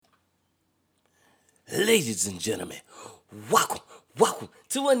Ladies and gentlemen, welcome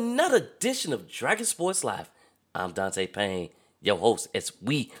to another edition of Dragon Sports Live. I'm Dante Payne, your host, as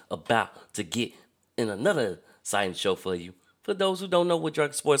we about to get in another exciting show for you. For those who don't know what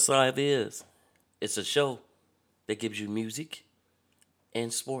Dragon Sports Live is, it's a show that gives you music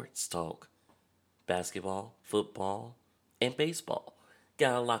and sports talk. Basketball, football, and baseball.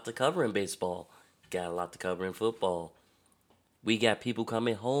 Got a lot to cover in baseball. Got a lot to cover in football. We got people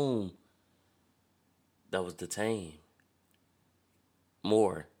coming home that was detained.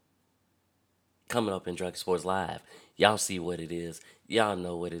 More coming up in Dragon Sports Live. Y'all see what it is. Y'all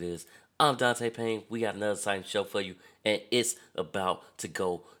know what it is. I'm Dante Payne. We got another exciting show for you, and it's about to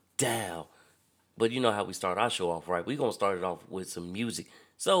go down. But you know how we start our show off, right? We're going to start it off with some music.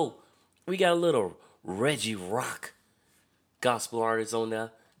 So, we got a little Reggie Rock gospel artist on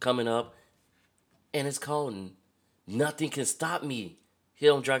there coming up, and it's called Nothing Can Stop Me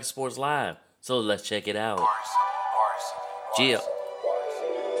here on Dragon Sports Live. So let's check it out. Jill.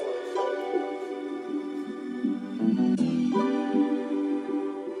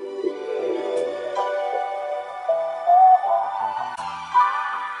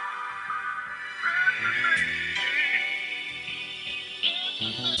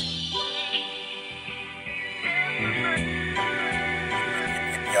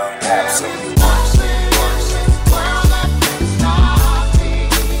 Absolutely.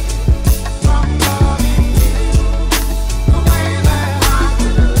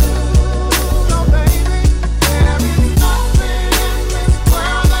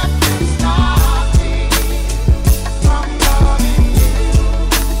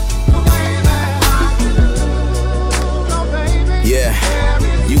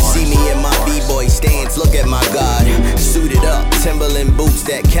 Look at my God, suited up, Timberland boots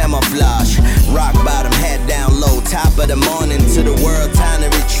that camouflage. Rock bottom, head down low, top of the morning to the world, time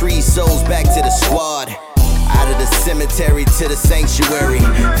to retrieve souls back to the squad. Out of the cemetery to the sanctuary,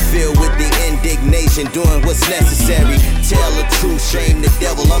 filled with the indignation, doing what's necessary. Tell the truth, shame the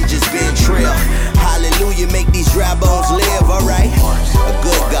devil, I'm just being trail. Hallelujah, make these dry bones live, alright? A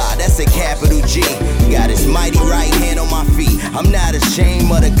good God, that's a capital G. Got his mighty right hand on my feet. I'm not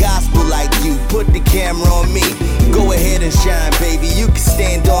ashamed of the gospel like you. Put the camera on me. Go ahead and shine, baby, you can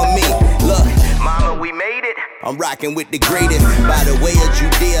stand on me. Look, mama, we made it. I'm rocking with the greatest. By the way of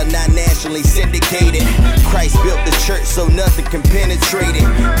Judea, not nationally syndicated. Christ built the church so nothing can penetrate it.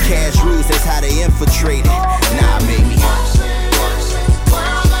 Cash rules, that's how they infiltrate it. Nah, baby.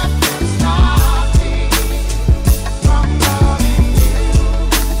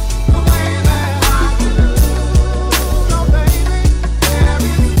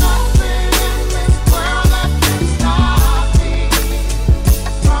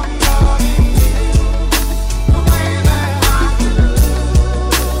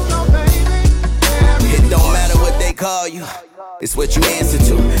 Call you, it's what you answer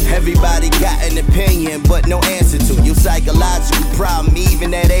to. Everybody got an opinion, but no answer to your psychological problem, even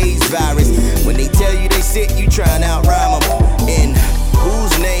that AIDS virus. When they tell you they sick, you trying to outrhyme them. In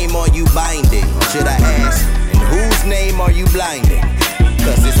whose name are you binding, should I ask? In whose name are you blinding?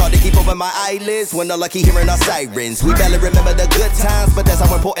 Cause it's hard to keep open my eyelids when all lucky hearing our sirens. We barely remember the good times, but that's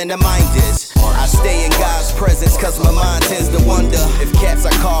how important the mind is. I stay in God's presence cause my mind tends to wonder if cats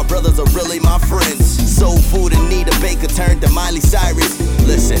I call brothers are really my friends. Soul food and need a baker turned to Miley Cyrus.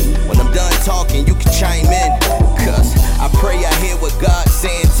 Listen, when I'm done talking, you can chime in. Cause I pray I hear what God's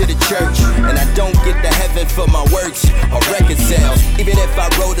saying to the church, and I don't get to heaven for my works or record sales. Even if I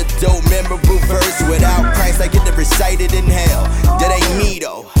wrote a dope, memorable verse, without Christ I get to recite it in hell. That ain't me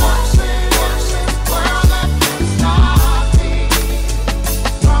though.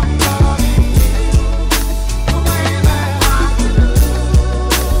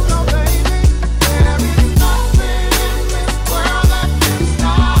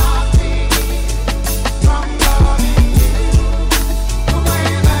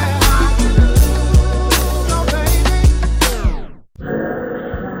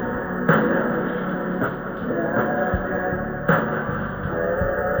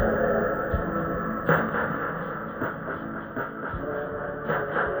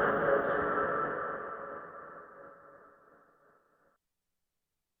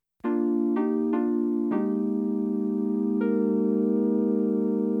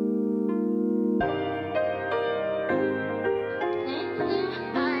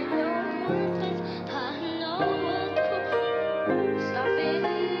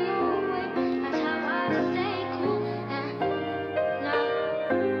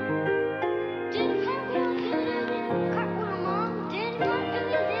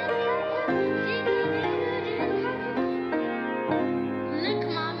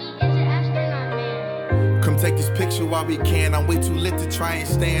 take this picture while we can. I'm way too lit to try and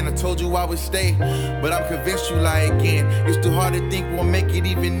stand. I told you I would stay, but I'm convinced you lie again. It's too hard to think we'll make it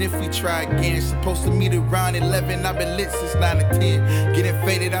even if we try again. Supposed to meet around 11, I've been lit since 9 to 10. Getting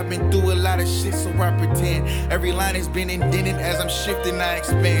faded, I've been through a lot of shit, so I pretend. Every line has been indented as I'm shifting, I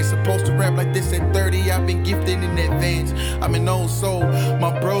expand. Supposed to rap like this at 30, I've been gifted in advance. I'm an old soul,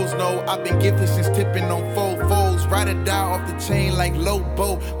 my bros know I've been gifted since tipping on four foes. Ride or die off the chain like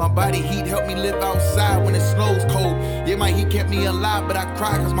Lobo. My body heat helped me live outside when it snows cold. Yeah, my heat kept me alive, but I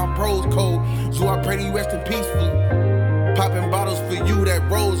cry cause my bro's cold. So I pray to you rest in peacefully. Popping bottles for you, that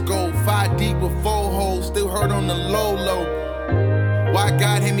rose gold. 5 deep with 4 holes, still hurt on the low. Why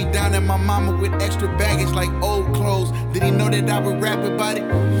God hit me down at my mama with extra baggage like old clothes? Did he know that I would rap about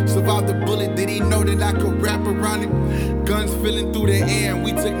it? Survived the bullet, did he know that I could rap around it? Guns filling through the air and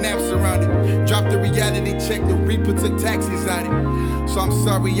we took naps around it. Dropped the reality check, the Reaper took taxis out it. So I'm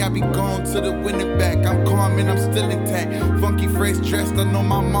sorry I be gone to the winning back. I'm calm and I'm still intact. Funky phrase dressed, I know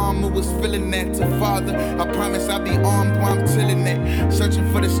my mama was feeling that. To father, I promise I'll be armed while I'm chilling that. Searching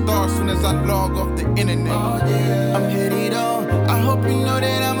for the stars soon as I log off the internet. Oh yeah, I'm headed on. I hope you know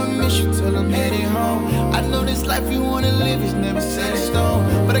that I'ma miss you till I'm headed home. I know this life you wanna live is never set in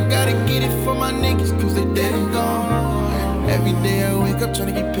stone, but I gotta get it for my niggas cause they dead and gone. Every day I wake up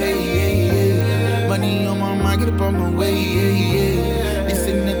trying to get paid. Money on my mind, get up on my way. This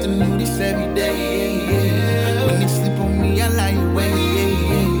ain't nothing new, this every day. When they sleep on me, I lie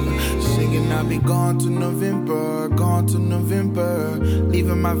awake. Singing I'll be gone to November, gone to November.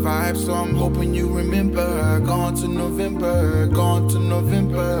 Leaving my vibe, so I'm hoping you remember. Gone to November, gone to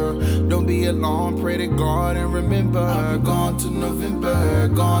November. Don't be alone, pray to God and remember. Gone to November,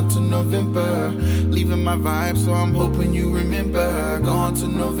 gone to November. Leaving my vibe, so I'm hoping you remember. Gone to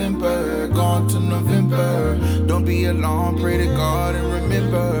November, gone to November. Don't be alone, pray to God and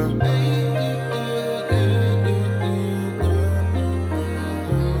remember.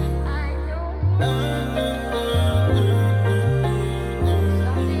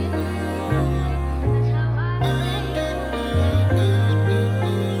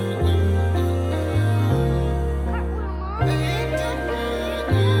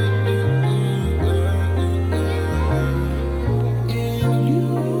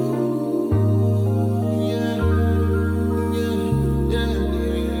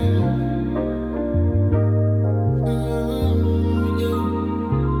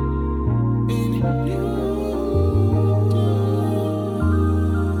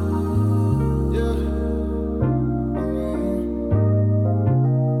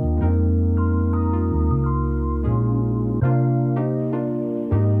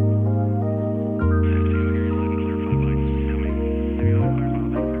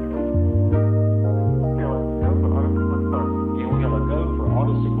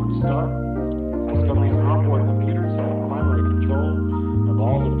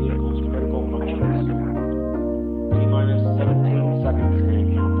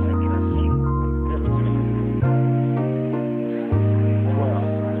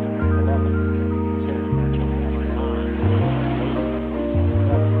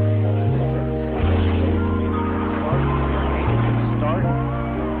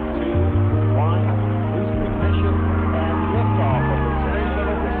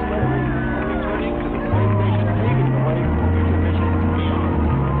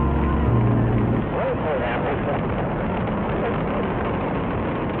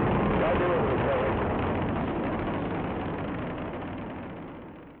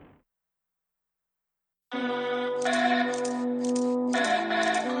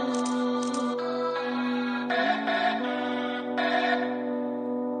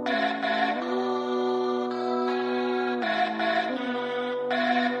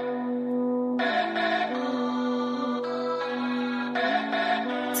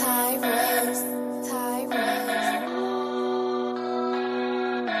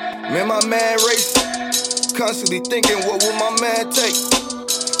 Man, my man racing, constantly thinking, what would my man take?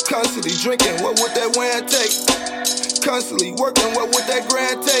 Constantly drinking, what would that wine take? Constantly working, what would that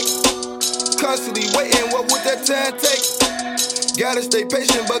grand take? Constantly waiting, what would that time take? Gotta stay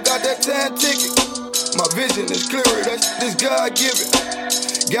patient, but got that time ticket. My vision is clearer, that shit is God-given.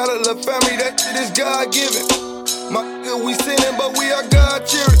 Got a little family, that shit is God-given. My nigga, we sinning, but we are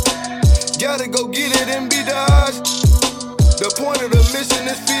God-cheering. Gotta go get it and be the odds. The point of the mission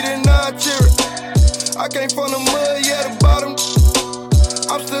is feeding our cheering. I came from the mud, yeah, the bottom.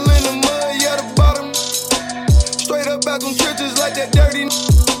 I'm still in the mud, yeah, the bottom. Straight up out them trenches like that dirty.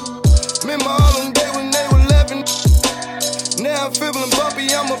 Remember all them days when they were 11. Now I'm feeling bumpy,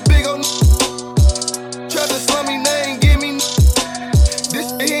 I'm a big old. Tried to slum me, they ain't give me.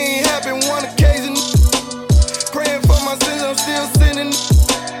 This shit ain't happened one occasion.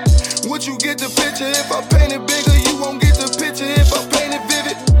 picture if I paint it bigger. You won't get the picture if I paint it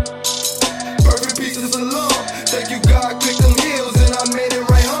vivid. Perfect pieces of love. Thank you, God, clicked them heels and I made it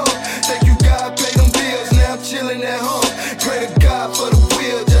right home. Thank you, God, paid them bills. Now I'm chilling at home. Pray to God for the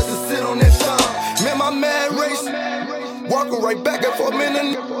wheel just to sit on that thumb. Man, my mad race. Walking right back and forth, man,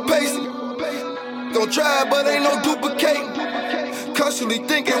 and pacing. Gon' try, but ain't no duplicating. Constantly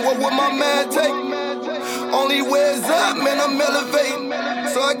thinking, what would my man take? Only way is up, man, I'm elevating.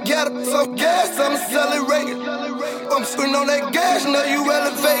 So I got up, so gas, I'm accelerating. I'm screwing on that gas, know you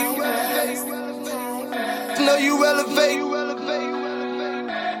elevating. Know you elevating.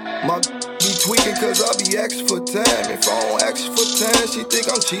 My be tweaking cause I be asking for time. If I don't ask for time, she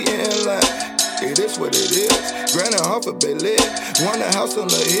think I'm cheating in line. It is what it is. Granted, half a bit lit. Want a house on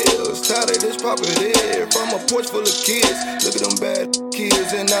the hills. Tired of this poppin' here. From a porch full of kids. Look at them bad kids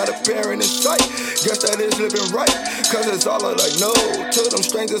and not a parent in sight. Guess that is living right. Cause it's all I like, no. Till them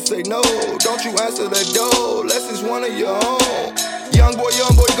strangers say no. Don't you answer that door. Less is one of your own. Young boy,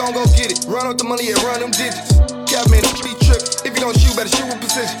 gon' go get it. Run up the money and run them digits. Capman, be trippin'. If you gon' shoot, better shoot with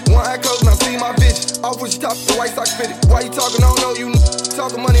precision. One eye closed and I see my vision. Off with your top, the white socks fitted. Why you talking? I don't know you.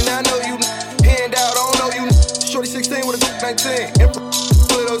 Talking money, now I know you. Hand out, I don't know you. Shorty 16 with a 19. And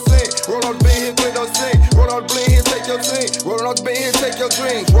split those scenes. Roll on the bean here, split those scenes. Roll on the bling here, take your team. Roll on the bean here, take your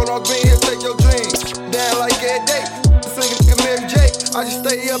dreams. Roll on the bean here, take your dreams. Down like every day. Singing nigga Mary J. I just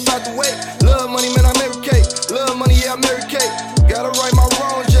stay up out the way. Love money, man, I Mary Kate. Love money, yeah, I Mary Kate. Gotta right my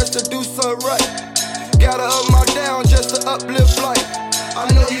wrongs just to do something right. Gotta up my down just to uplift life. I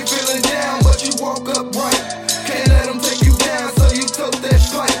know you feeling down, but you walk up right. Can't let them take you down, so you took that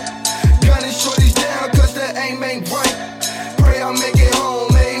fight. Gunning shorties down, cause that aim ain't right. Pray I make it home,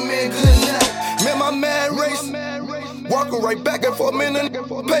 amen, good night. Man, my mad race. Walking right back and forth, man, and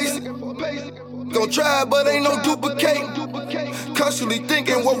pacing. Gon' try, but ain't no duplicating. Constantly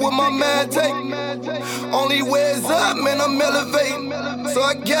thinking, what would my man take? Only way is up, man, I'm elevating. So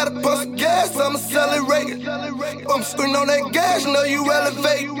I gotta pump some gas, I'm accelerating. I'm screwing on that gas, know you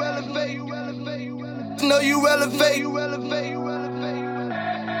elevating. Know you elevating.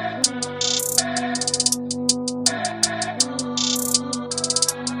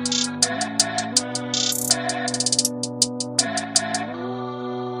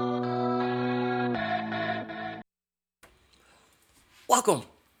 Welcome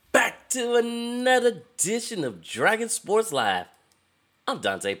back to another edition of Dragon Sports Live. I'm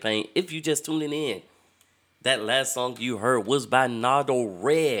Dante Payne. If you just tuning in, that last song you heard was by Nardo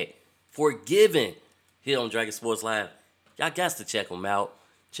Red, Forgiven, here on Dragon Sports Live. Y'all got to check them out.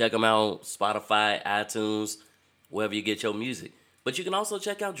 Check them out on Spotify, iTunes, wherever you get your music. But you can also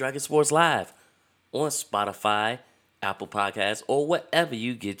check out Dragon Sports Live on Spotify, Apple Podcasts, or wherever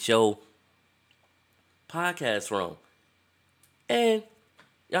you get your podcasts from. And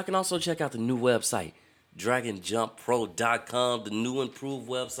y'all can also check out the new website, DragonJumpPro.com, the new improved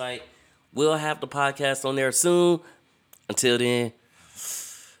website. We'll have the podcast on there soon. Until then,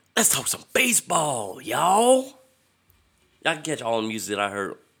 let's talk some baseball, y'all. Y'all can catch all the music that I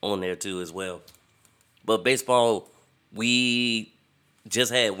heard on there too as well. But baseball, we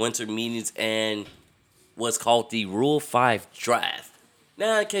just had winter meetings and what's called the Rule 5 Drive.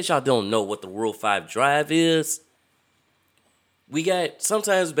 Now, in case y'all don't know what the Rule 5 Drive is,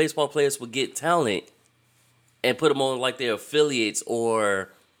 sometimes baseball players will get talent and put them on like their affiliates or,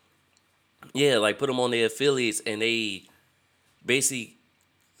 put them on their affiliates and they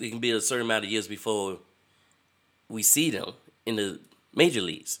can be a certain amount of years before we see them in the major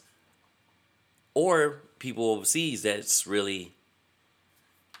leagues. Or people overseas that's really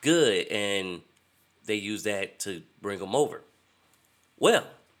good and they use that to bring them over. Well,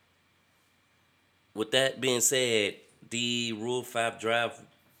 with that being said, the Rule 5 Drive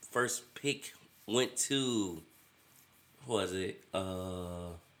first pick went to, who was it?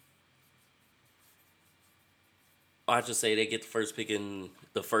 I should say they get the first pick in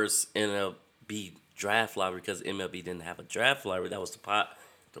the first MLB draft lottery because MLB didn't have a draft lottery. That was the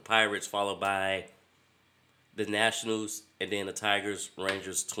Pirates, followed by the Nationals, and then the Tigers,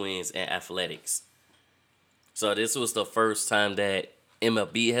 Rangers, Twins, and Athletics. So this was the first time that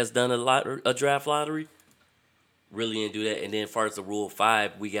MLB has done a draft lottery. Really didn't do that. And then as far as the Rule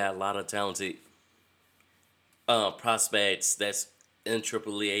 5, we got a lot of talented prospects that's in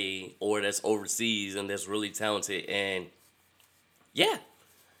AAA or that's overseas and that's really talented. And yeah,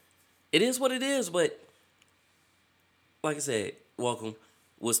 it is what it is. But like I said, welcome.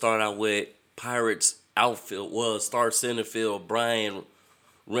 We'll start out with Pirates outfield. Well, star center field, Brian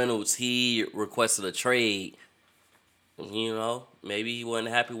Reynolds. He requested a trade. You know, maybe he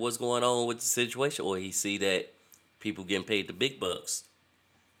wasn't happy what's going on with the situation, or he see that people getting paid the big bucks.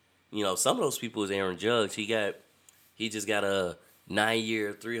 some of those people is Aaron Judge. He just got a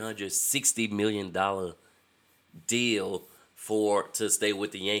 9-year, $360 million deal to stay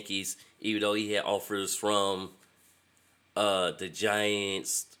with the Yankees, even though he had offers from the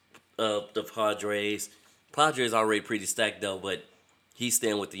Giants, the Padres. Padres already pretty stacked though, but he's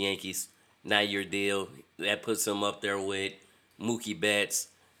staying with the Yankees. 9-year deal that puts him up there with Mookie Betts,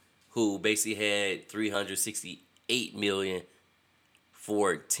 who basically had $368 million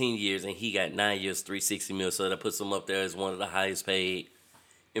for 10 years, and he got 9 years, $360 million. So that puts him up there as one of the highest paid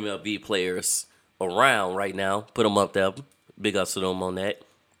MLB players around right now. Put him up there. Big ups to them on that.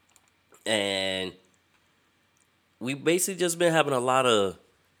 And we basically just been having a lot of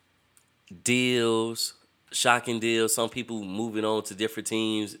deals, shocking deals. Some people moving on to different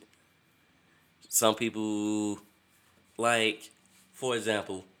teams. Some people, like, for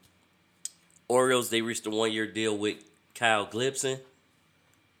example, Orioles, they reached a 1-year deal with Kyle Gibson.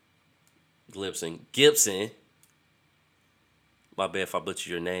 My bad if I butcher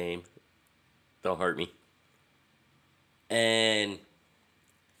your name. Don't hurt me. And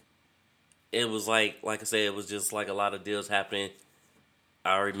it was like I said, it was just like a lot of deals happening.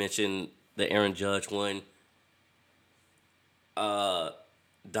 I already mentioned the Aaron Judge one.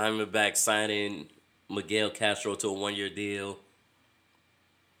 Diamondbacks signing Miguel Castro to a 1-year deal.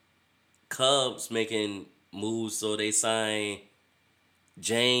 Cubs making moves, so they signed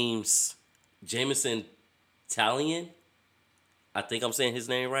Jameson Taillon. I think I'm saying his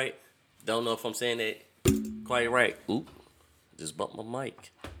name right. Don't know if I'm saying that quite right. Oop, just bumped my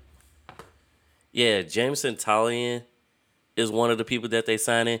mic. Yeah, Jameson Taillon is one of the people that they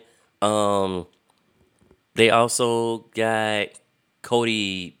signing. They also got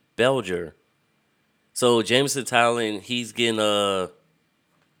Cody Bellinger. So Jameson Taillon, he's getting a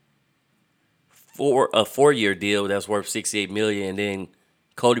 4-year deal that's worth $68 million, and then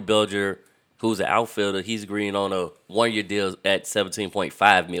Cody Bellinger, who's an outfielder, he's agreeing on a 1-year deal at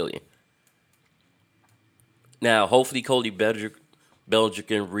 $17.5 million. Now, hopefully Cody Bellinger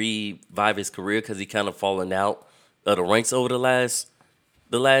can revive his career because he kind of fallen out of the ranks over the last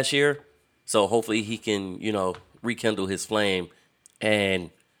year. So hopefully he can, rekindle his flame and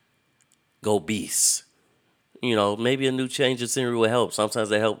go beast. Maybe a new change of scenery will help. Sometimes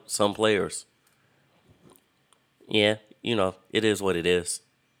they help some players. Yeah, it is what it is.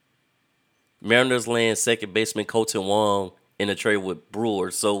 Mariners land second baseman Colton Wong in a trade with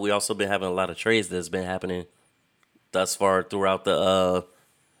Brewers. So we also been having a lot of trades that's been happening thus far throughout the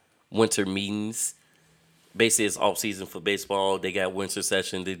winter meetings. Basically, it's off season for baseball. They got winter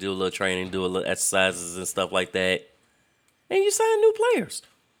session. They do a little training, do a little exercises and stuff like that. And you sign new players.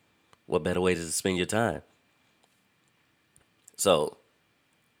 What better way to spend your time? So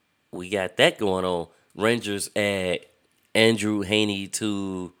we got that going on. Rangers add Andrew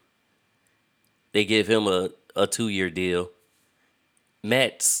Heaney they give him a 2-year deal.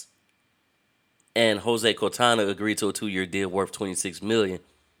 Mets and Jose Quintana agreed to a 2-year deal worth $26 million.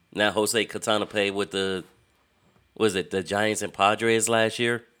 Now Jose Quintana paid with the Giants and Padres last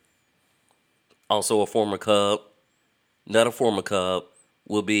year. Also a former Cub. Another former Cub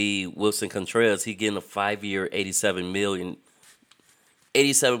will be Wilson Contreras. He getting a 5-year,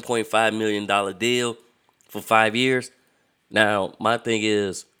 $87.5 million deal for 5 years. Now, my thing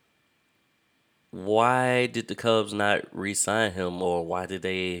is, why did the Cubs not re-sign him, or why did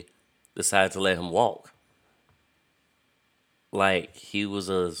they decide to let him walk? Like, he was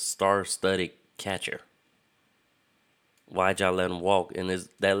a star-studded catcher. Why'd y'all let him walk? And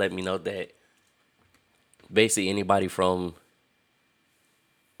that let me know that basically anybody from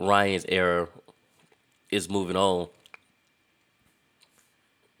Ryan's era is moving on.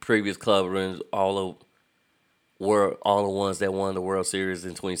 Previous club runs, all the ones that won the World Series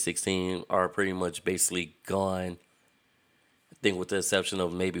in 2016 are pretty much basically gone. I think with the exception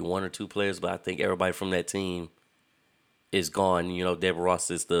of maybe 1 or 2 players, but I think everybody from that team is gone. Deb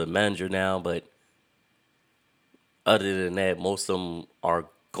Ross is the manager now, but other than that, most of them are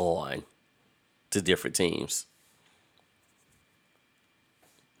gone to different teams.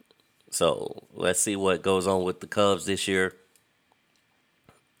 So let's see what goes on with the Cubs this year.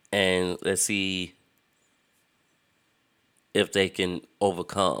 And let's see if they can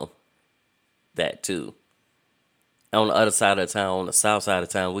overcome that too. On the other side of the town, on the south side of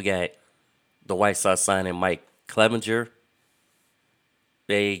town, we got the White Sox signing Mike Clevinger.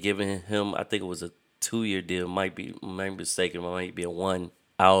 They giving him, I think it was a 2-year deal. Might be mistaken. It might be a 1.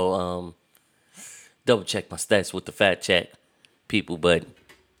 I'll double check my stats with the fact check people, but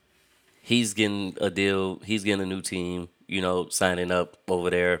he's getting a deal. He's getting a new team, signing up over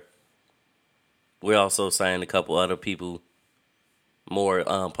there. We're also signing a couple other people. more.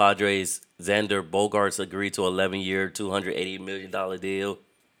 Padres Xander Bogaerts agreed to an 11-year, $280 million deal.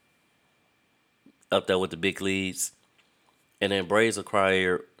 Up there with the big leagues. And then Braves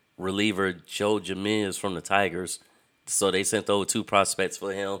acquired reliever Joe Jimenez from the Tigers. So they sent over 2 prospects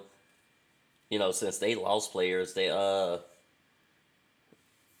for him. You know, since they lost players, they lost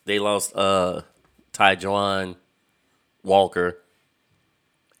Taijuan Walker.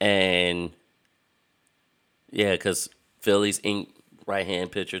 And yeah, because Phillies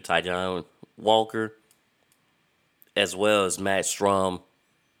right-hand pitcher Taijuan Walker, as well as Matt Strum.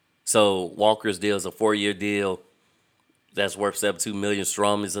 So Walker's deal is a 4-year deal that's worth $72 million.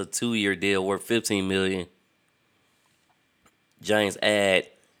 Strum is a 2-year deal worth $15 million. Giants add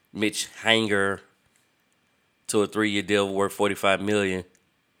Mitch Hanger to a 3-year deal worth $45 million.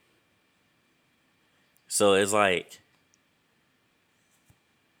 So it's like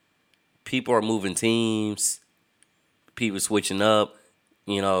people are moving teams. People switching up.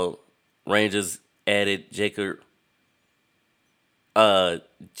 You know, Rangers added Jacob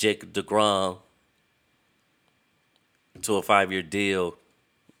deGrom to a 5-year deal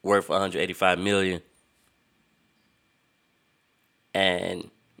worth $185 million. And,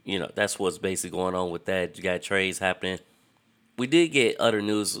 you know, that's what's basically going on with that. You got trades happening. We did get other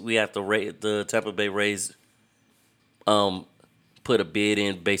news. We have to the Tampa Bay Rays put a bid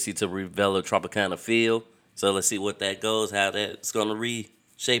in basically to redevelop Tropicana Field. So let's see what that goes, how that's going to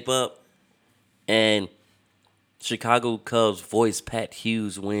shape up. And Chicago Cubs voice Pat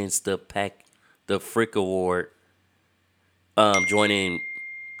Hughes wins the Frick Award, joining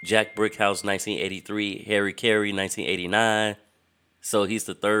Jack Brickhouse 1983, Harry Carey 1989. So he's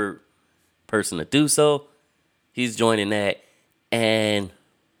the 3rd person to do so. He's joining that. And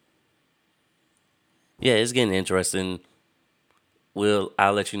yeah, it's getting interesting.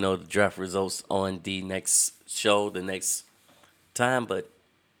 I'll let you know the draft results on the next show, the next time. But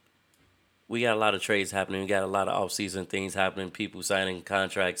we got a lot of trades happening. We got a lot of off-season things happening. People signing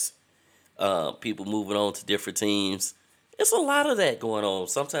contracts. People moving on to different teams. It's a lot of that going on.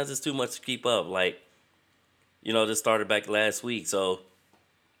 Sometimes it's too much to keep up. Like, you know, this started back last week. So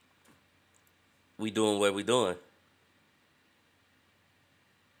we doing what we doing.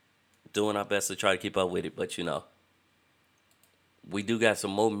 Doing our best to try to keep up with it. But, you know, we do got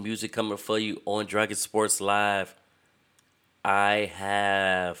some more music coming for you on Dragon Sports Live. I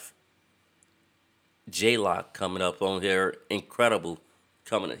have J-Lock coming up on here. Incredible.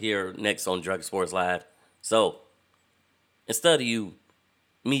 Coming here next on Dragon Sports Live. So, instead of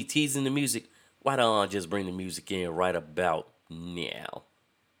me teasing the music, why don't I just bring the music in right about now?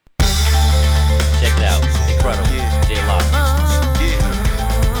 Check it out. Incredible. J-Lock.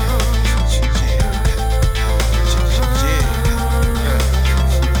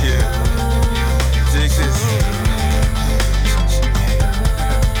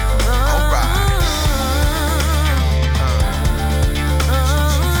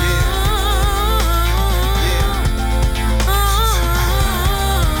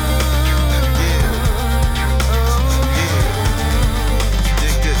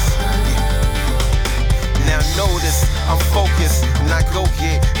 I'm focused, and I go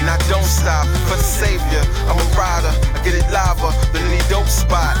get, and I don't stop. For the savior, I'm a rider, I get it lava, than any dope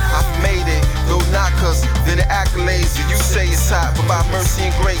spot. I've made it, no knockers, then the accolades. You say it's hot, but by mercy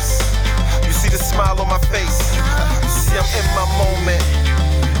and grace, you see the smile on my face. You see I'm in my moment,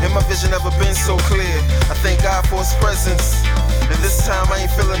 and my vision never been so clear. I thank God for his presence, and this time I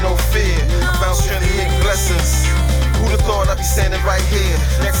ain't feeling no fear. I found strength to make blessings. Who'da thought I'd be standing right here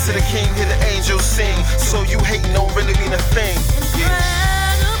next to the king, hear the angels sing. So you hating don't really mean a thing. Yeah.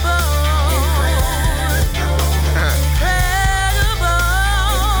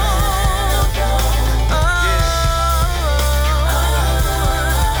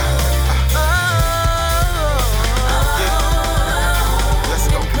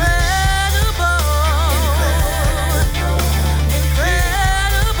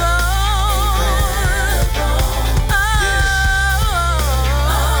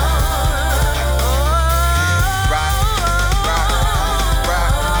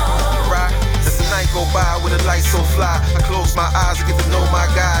 So fly, I close my eyes, I get to know my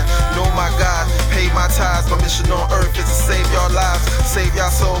God, pay my tithes. My mission on earth is to save your lives, save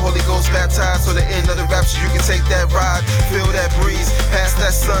your soul, Holy Ghost baptized. So the end of the rapture, you can take that ride, feel that breeze, pass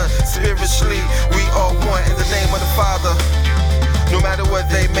that sun. Spiritually, we all one in the name of the Father. No matter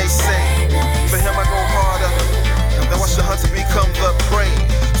what they may say, for him I go harder. Then watch the hunter become the prey.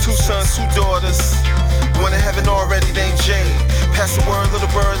 2 sons, 2 daughters, one in heaven already named Jay. Pass the word,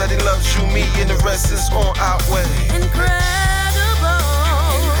 little bird, that he loves you, me, and the rest is on our way. Incredible.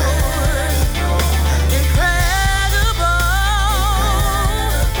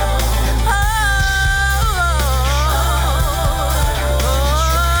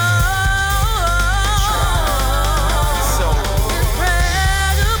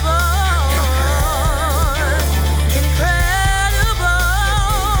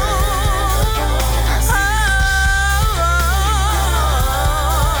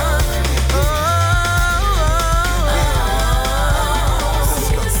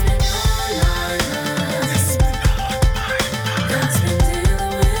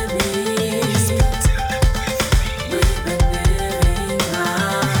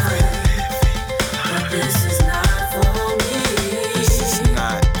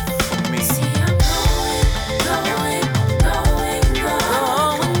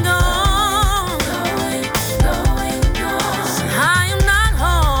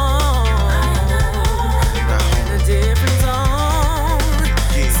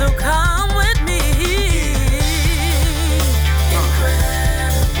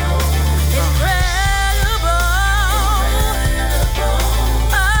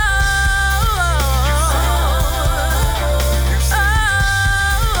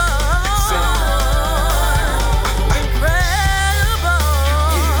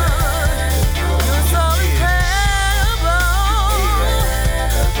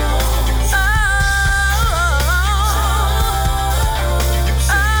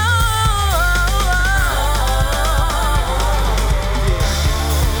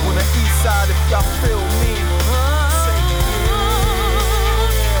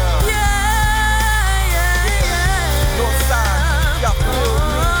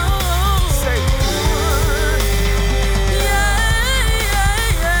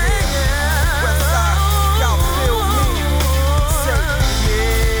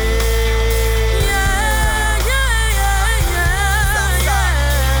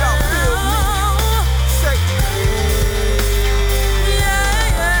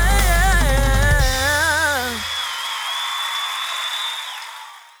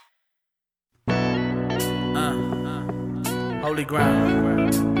 holy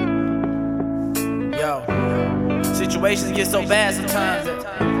ground. Yo, situations get so bad sometimes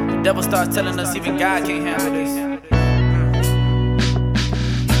that the devil starts telling us even God can't handle this.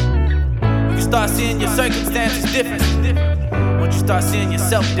 You can start seeing your circumstances different once you start seeing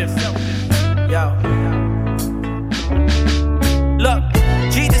yourself different. Yo, look,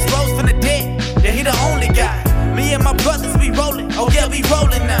 Jesus rose from the dead, yeah, he the only guy. Me and my brothers, we rollin', oh yeah, we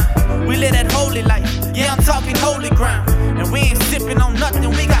rollin' now. We live that holy life, yeah, I'm talking holy ground. And we ain't sippin' on nothing,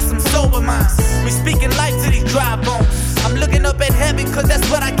 we got some sober minds. We speaking life to these dry bones. I'm looking up at heaven, cause that's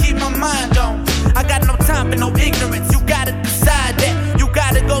what I keep my mind on. I got no time for no ignorance, you gotta decide that. You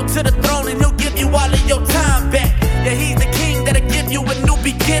gotta go to the throne and he'll give you all of your time back. Yeah, he's the king that'll give you a new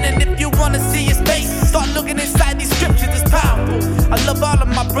beginning. If you wanna see his face, start looking inside these scriptures, it's powerful. I love all of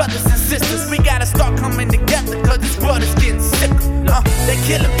my brothers and sisters. We gotta start coming together, cause this world is getting sicker. They're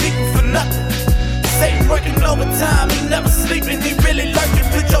killing people for nothing. Satan working overtime, he never sleeping, he really lurking.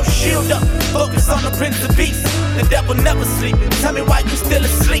 Put your shield up, focus on the Prince of Peace. The devil never sleeping, tell me why you still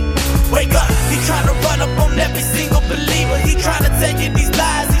asleep. Wake up, he trying to run up on every single believer. He trying to tell you these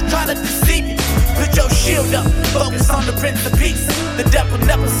lies, he's trying to deceive you. Put your shield up, focus on the Prince of Peace. The devil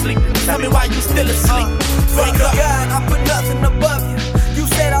never sleeping, tell me why you still asleep. Wake up. God, I put nothing above you. You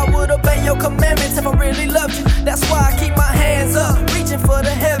said I would obey your commandments if I really loved you. That's why I keep my hands up, reaching for the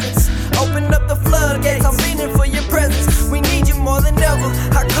heavens. Open up the floodgates, I'm leaning for your presence. We need you more than ever.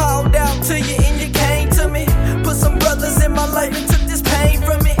 I called out to you and you came to me. Put some brothers in my life and took this pain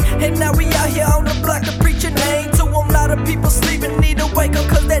from me. And now we out here on the block to preach your name to them. A lot of people sleeping, need to wake up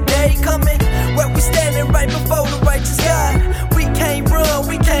cause that day coming. Where we standing right before the righteous God. We can't run,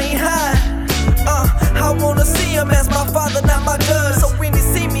 we can't hide. I wanna see him as my father, not my judge. So when he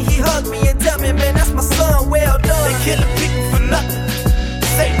see me, he hug me and tell me, man, that's my son, well done. They killing people for nothing.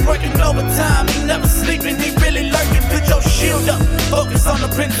 Satan working overtime, he never sleeping, he really lurking. Put your shield up, focus on the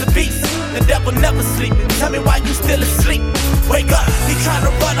Prince of Peace. The devil never sleeping, tell me why you still asleep. Wake up, he trying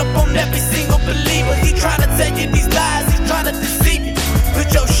to run up on every single believer. He trying to tell you these lies, he trying to deceive you.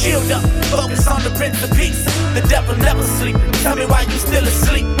 Put your shield up, focus on the Prince of Peace. The devil never sleeping, tell me why you still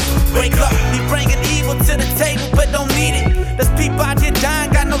asleep. Wake up, he bringing evil to the table but don't need it. There's people out here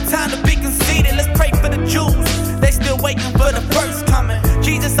dying, got no time to be conceited. Let's pray for the Jews, they still waiting for the first coming.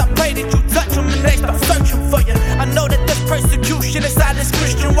 Jesus, I pray that you touch them and they start searching for you. I know that there's persecution inside this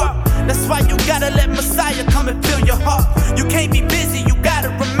Christian walk. That's why you gotta let Messiah come and fill your heart. You can't be busy, you gotta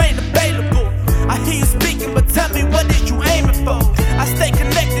remain available. I hear you speaking, but tell me what is you aiming for? I stay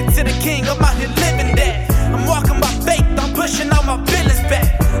connected to the King, I'm out here living that. I'm walking by faith, I'm pushing all my feelings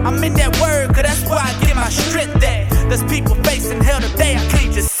back. I'm in that word, cause that's why I get my strength there. There's people facing hell today, I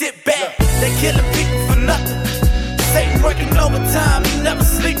can't just sit back. They killing people for nothing. Satan working overtime, he never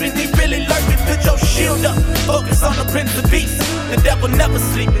sleeping, he really lurking. Put your shield up, focus on the Prince of Peace. The devil never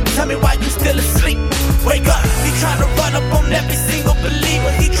sleeping, tell me why you still asleep. Wake up, he trying to run up on every single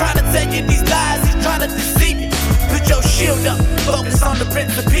believer. He trying to tell you these lies, he's trying to deceive you. Put your shield up, focus on the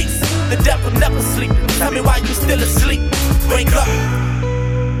Prince of Peace. The devil never sleeping, tell me why you still asleep. Wake up.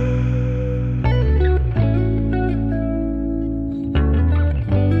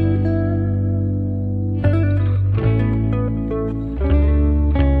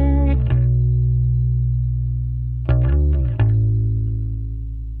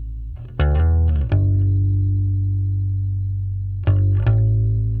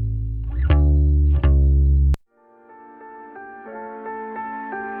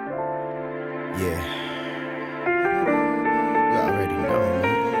 Yeah. You already know,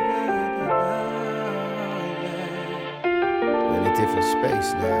 man. We're in a different space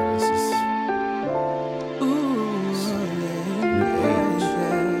now. This is new age.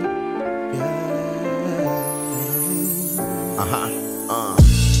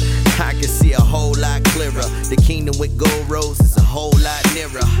 I can see a whole lot clearer. The kingdom with gold rose is a whole lot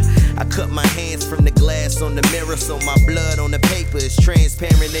nearer. I cut my hands from the glass on the mirror, so my blood on the paper is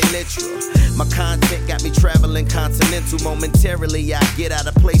transparent and literal. My content got me traveling continental. Momentarily, I get out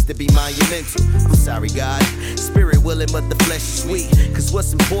of place to be monumental. I'm sorry, God. Spirit willing, but the flesh is weak. Cause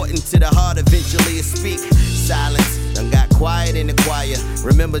what's important to the heart eventually is speak. Silence done got quiet in the choir.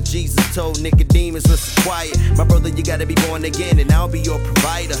 Remember Jesus told Nicodemus, listen quiet. My brother, you gotta be born again and I'll be your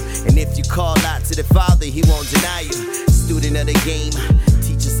provider. And if you call out to the Father, he won't deny you. Student of the game,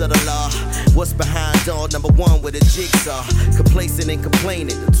 teachers of the law. What's behind all number one with a jigsaw? Complacent and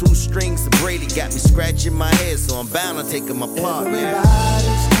complaining, the two strings of Brady got me scratching my head, so I'm bound to take them apart.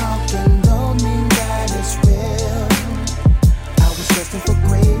 Everybody's talking, don't mean that it's real. I was destined for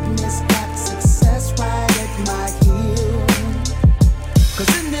greatness, got success right at my heel.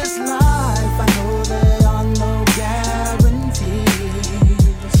 Cause in this life I know there are no guarantees.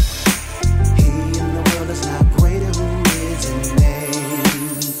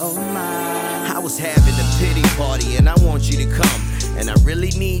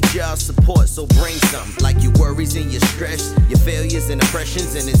 support, so bring something. Like your worries and your stress, your failures and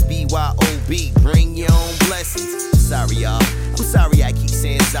oppressions, and it's BYOB, bring your own blessings. Sorry, y'all. I'm sorry I keep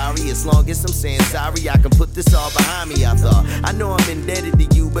saying sorry. As long as I'm saying sorry, I can put this all behind me, I thought. I know I'm indebted to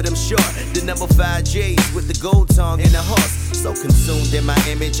you, but I'm short. The number 5 J's with the gold tongue and the horse. So consumed in my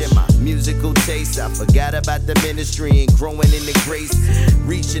image and my musical taste, I forgot about the ministry and growing in the grace.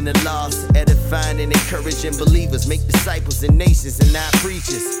 Reaching the lost, edifying and encouraging believers. Make disciples and nations and not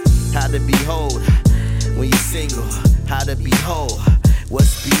preachers. How to behold when you're single. How to behold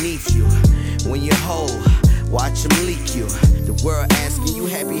what's beneath you when you're whole. Watch them leak you. The world asking you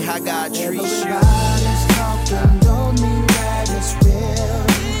happy how God treats you. Everybody's talking, don't mean that it's real.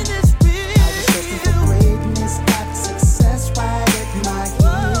 I was looking for greatness, got success right at my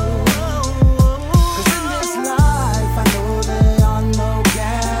heels. 'Cause in this life, I know there are no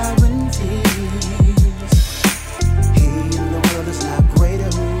guarantees. He in the world is not greater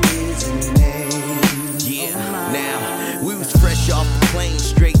who is in the name. Yeah, now, we was fresh off the plane,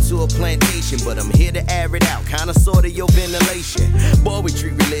 straight to a plantation, but I'm here to air it out, kinda sorta your ventilation. Boy, we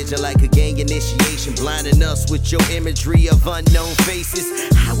treat religion like a gang initiation, blinding us with your imagery of unknown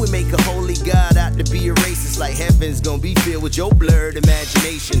faces. How we make a holy God out to be a racist, like heaven's gonna be filled with your blurred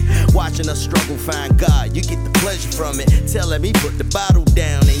imagination. Watching us struggle, find God, you get the pleasure from it. Telling me put the bottle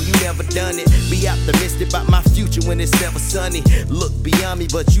down and you never done it. Be optimistic about my future when it's never sunny. Look beyond me,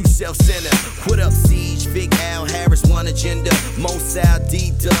 but you self-centered. What up, Siege? Big Al Harris, one agenda. Mosal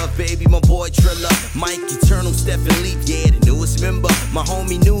D-Dub, baby, my boy Trilla. Mike Eternal, Stephen Leap, yeah, the newest member. My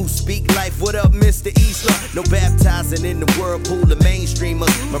homie New, Speak Life, what up, Mr. Eastler? No baptizing in the whirlpool of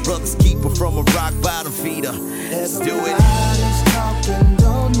mainstreamers. My brother's keeper from a rock bottom feeder. Let's do it. Everybody's talking,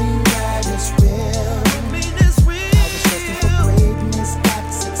 don't mean that it's real. I was looking for greatness, got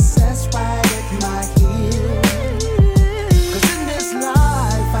success right at my heels. 'Cause in this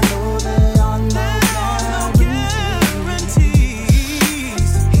life, I know there are no guarantees.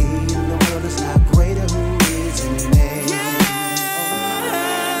 He in the world is not greater who is in the name.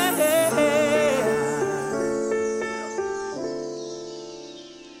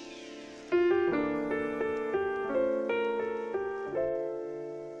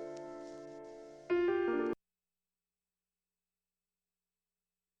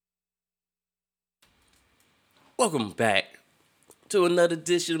 Welcome back to another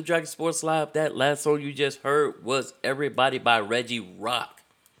edition of Dragon Sports Live. That last song you just heard was Everybody by Reggie Rock.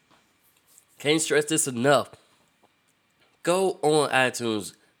 Can't stress this enough. Go on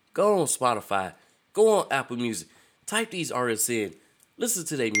iTunes, go on Spotify, go on Apple Music. Type these artists in, listen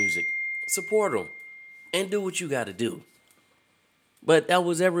to their music, support them, and do what you got to do. But that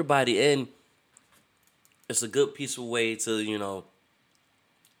was Everybody, and it's a good peaceful way to,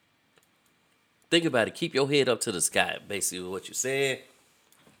 think about it. Keep your head up to the sky, basically what you're saying.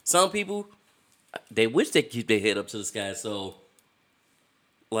 Some people, they wish they could keep their head up to the sky. So,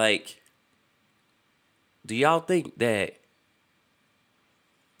 do y'all think that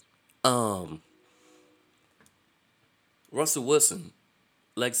Russell Wilson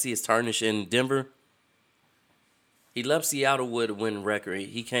legacy is tarnished in Denver? He left Seattle with a winning record.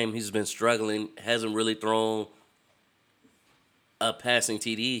 He's been struggling, hasn't really thrown a passing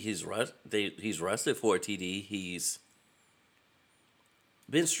TD. He's rusted for a TD. He's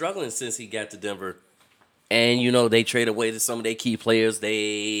been struggling since he got to Denver. And, they traded away to some of their key players.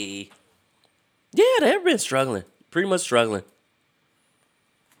 They've been struggling. Pretty much struggling.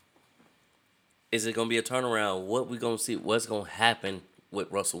 Is it going to be a turnaround? What we going to see? What's going to happen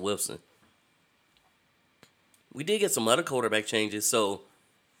with Russell Wilson? We did get some other quarterback changes. So,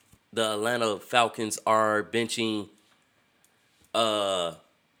 the Atlanta Falcons are benching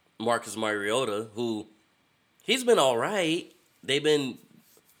Marcus Mariota, who he's been all right. They've been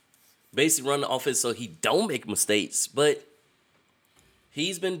basically running the offense so he don't make mistakes, but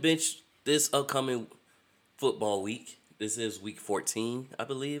he's been benched this upcoming football week. This is week 14, I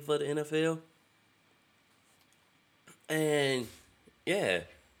believe, for the NFL. And yeah,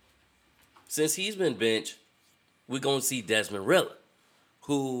 since he's been benched, we're going to see Desmond Ridder,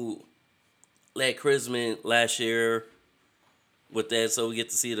 who led Crisman last year with that, so we get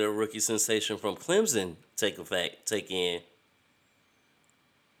to see the rookie sensation from Clemson take in.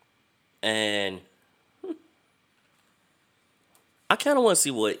 And I kind of want to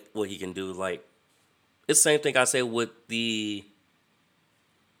see what he can do. Like, it's the same thing I say with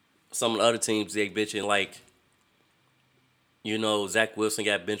some of the other teams they bitching. Like, Zach Wilson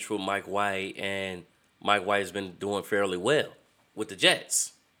got benched with Mike White, and Mike White has been doing fairly well with the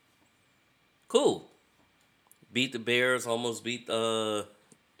Jets. Cool. Beat the Bears,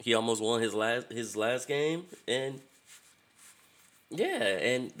 he almost won his last game, and Yeah,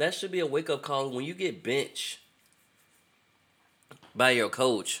 and that should be a wake up call when you get benched by your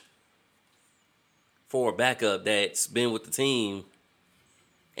coach for a backup that's been with the team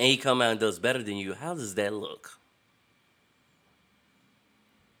and he come out and does better than you. How does that look?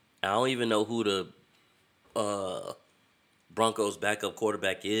 I don't even know who the Broncos backup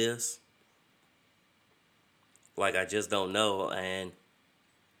quarterback is. Like, I just don't know, and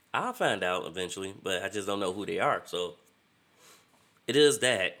I'll find out eventually, but I just don't know who they are. So it is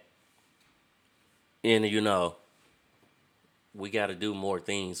that. And we got to do more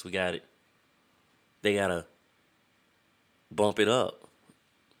things. They got to bump it up.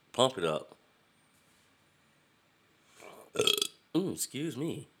 Pump it up. Excuse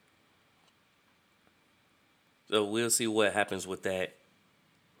me. So we'll see what happens with that.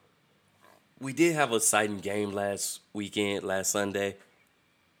 We did have a exciting game last Sunday.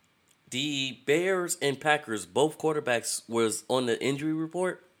 The Bears and Packers, both quarterbacks was on the injury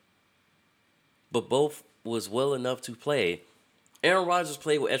report, but both was well enough to play. Aaron Rodgers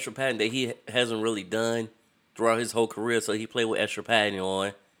played with extra padding that he hasn't really done throughout his whole career, so he played with extra padding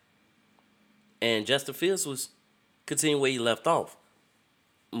on. And Justin Fields was continuing where he left off.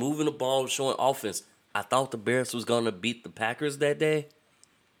 Moving the ball, showing offense. I thought the Bears was going to beat the Packers that day.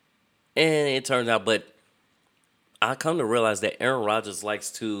 And it turned out, but I come to realize that Aaron Rodgers likes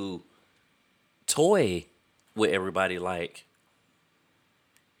to toy with everybody. Like,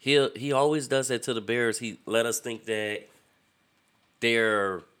 he always does that to the Bears. He let us think that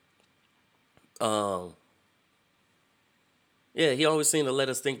they're, he always seemed to let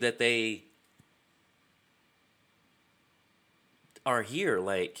us think that they are here,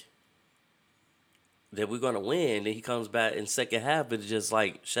 like, that we're going to win. Then he comes back in second half, but just,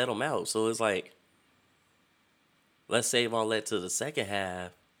 like, shut them out. So it's like, let's save all that to the second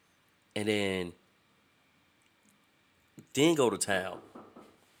half and then go to town.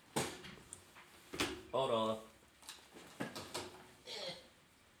 Hold on.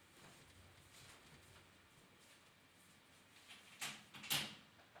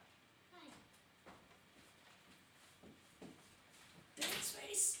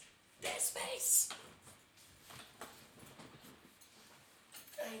 Dead space.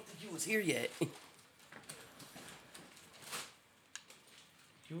 I didn't think you was here yet.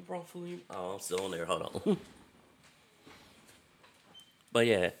 You brought food? Oh, I'm still on there. Hold on. But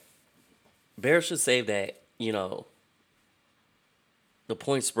yeah, Bears should save that, the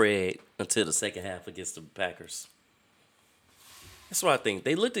point spread until the second half against the Packers. That's what I think.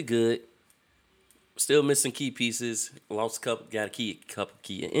 They looked good. Still missing key pieces. Got a couple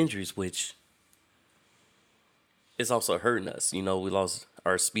key injuries, which is also hurting us. We lost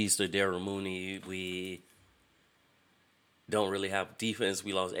our speedster, Darryl Mooney. We don't really have defense.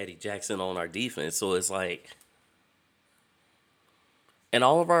 We lost Eddie Jackson on our defense. So it's like, and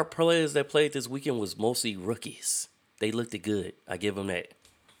all of our players that played this weekend was mostly rookies. They looked good. I give them that.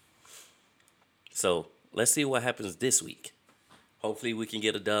 So let's see what happens this week. Hopefully we can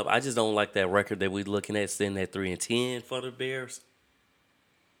get a dub. I just don't like that record that we're looking at, sitting at 3-10 for the Bears.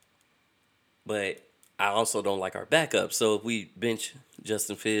 But I also don't like our backups. So if we bench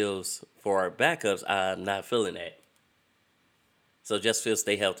Justin Fields for our backups, I'm not feeling that. So Justin Fields,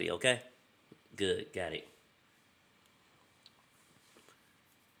 stay healthy, okay? Good, got it.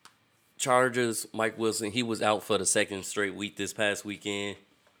 Chargers, Mike Wilson, he was out for the second straight week this past weekend.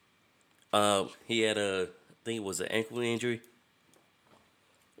 He had I think it was an ankle injury.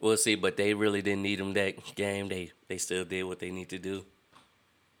 We'll see, but they really didn't need him that game. They still did what they need to do.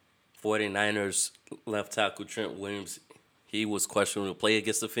 49ers left tackle Trent Williams, he was questionable to play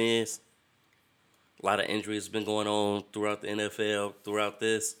against the Fins. A lot of injuries been going on throughout the NFL, throughout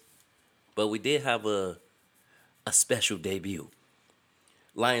this. But we did have a special debut.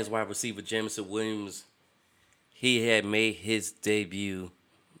 Lions wide receiver Jameson Williams, he had made his debut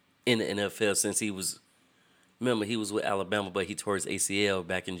in the NFL since he was with Alabama, but he tore his ACL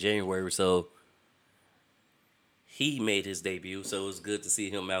back in January, so he made his debut. So it was good to see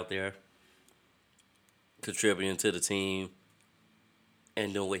him out there contributing to the team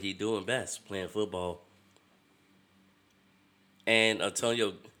and doing what he's doing best, playing football. And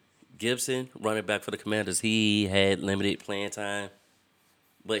Antonio Gibson, running back for the Commanders, he had limited playing time,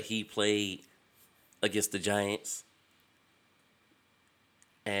 but he played against the Giants.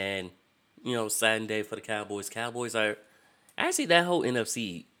 And, sad day for the Cowboys. Cowboys are actually that whole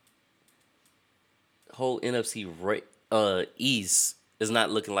NFC East is not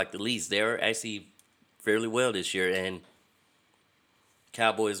looking like the least. They're actually fairly well this year, and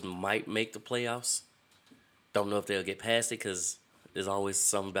Cowboys might make the playoffs. Don't know if they'll get past it because there's always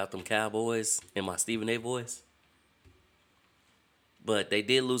something about them Cowboys in my Stephen A. voice. But they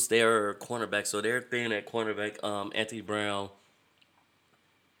did lose their cornerback, so they're thin at cornerback. Anthony Brown,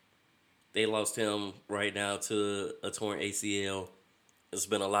 they lost him right now to a torn ACL. There's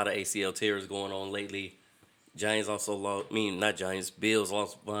been a lot of ACL tears going on lately. Giants also lost, not Giants, Bills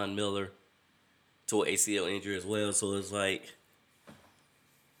lost Von Miller to an ACL injury as well. So it's like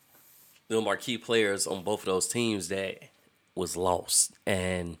the marquee players on both of those teams that was lost.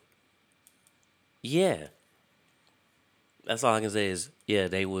 And yeah, that's all I can say is, yeah,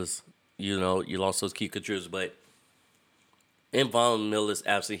 they was, you lost those key contributors, but in Von Miller's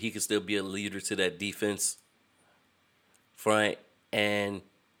absence, he can still be a leader to that defense front and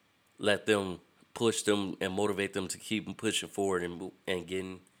let them push them and motivate them to keep pushing forward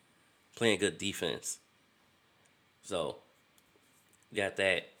and playing good defense. So, got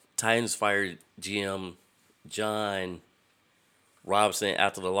that. Titans fired GM John Robinson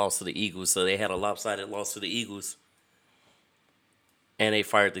after the loss to the Eagles. So they had a lopsided loss to the Eagles, and they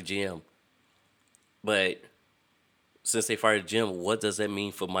fired the GM. But since they fired the GM, what does that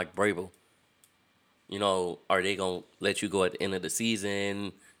mean for Mike Vrabel? Are they going to let you go at the end of the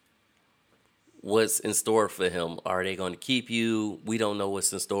season? What's in store for him? Are they going to keep you? We don't know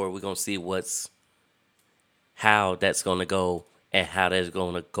what's in store. We're going to see how that's going to go and how that's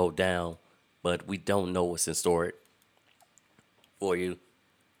going to go down. But we don't know what's in store for you.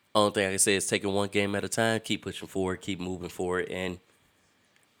 Only thing I can say is taking one game at a time, keep pushing forward, keep moving forward, and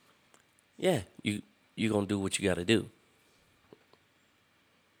yeah, you're going to do what you got to do.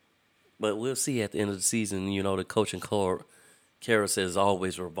 But we'll see at the end of the season. The coaching carousel is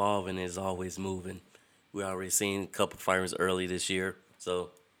always revolving, is always moving. We already seen a couple firings early this year,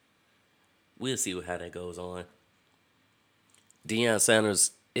 so we'll see how that goes on. Deion Sanders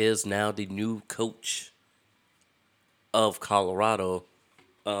is now the new coach of Colorado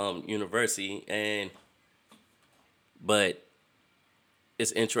University, but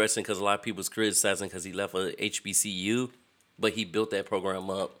it's interesting because a lot of people's criticizing because he left a HBCU, but he built that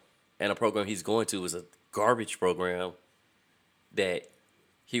program up. And the program he's going to is a garbage program that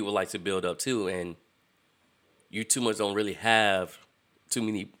he would like to build up too. And you too much don't really have too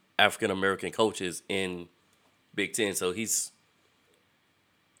many African-American coaches in Big Ten. So he's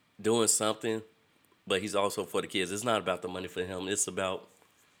doing something, but he's also for the kids. It's not about the money for him. It's about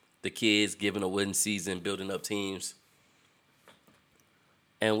the kids giving a winning season, building up teams.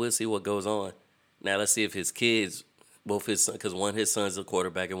 And we'll see what goes on. Now let's see if his kids... both his sons, because one of his sons is a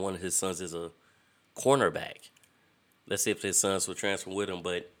quarterback and one of his sons is a cornerback. Let's see if his sons will transfer with him,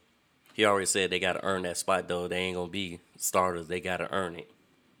 but he already said they got to earn that spot, though. They ain't going to be starters. They got to earn it.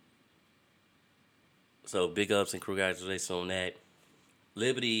 So big ups and congratulations on that.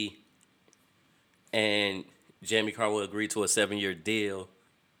 Liberty and Jamie Carwell agreed to a 7-year deal.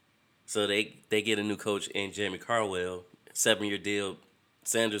 So they get a new coach in Jamie Carwell. 7-year deal.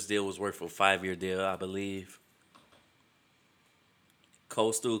 Sanders' deal was worth a 5-year deal, I believe.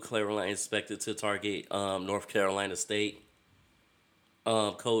 Coastal Carolina expected to target North Carolina State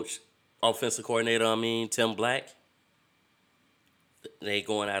offensive coordinator, Tim Black. They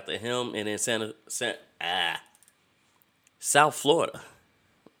going after him. And then South Florida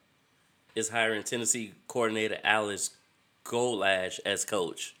is hiring Tennessee coordinator Alex Golash as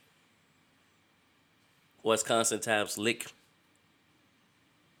coach. Wisconsin taps Lick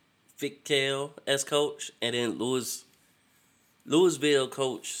Fickell as coach. And then Louisville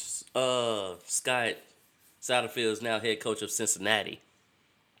coach Scott Satterfield is now head coach of Cincinnati.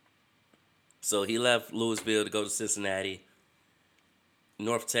 So he left Louisville to go to Cincinnati.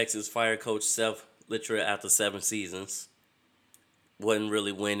 North Texas fired coach Seth Littrell after 7 seasons. Wasn't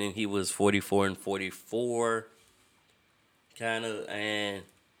really winning. He was 44-44, kind of, and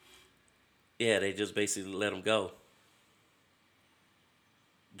yeah, they just basically let him go.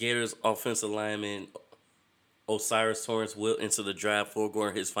 Gators offensive lineman Osiris Torrance will enter the draft,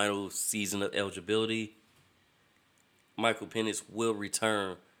 foregoing his final season of eligibility. Michael Penix will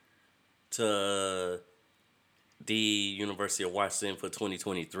return to the University of Washington for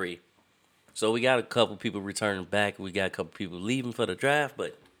 2023. So we got a couple people returning back. We got a couple people leaving for the draft,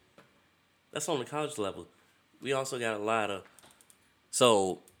 but that's on the college level. We also got a lot of...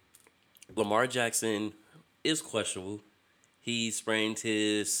 So Lamar Jackson is questionable. He sprained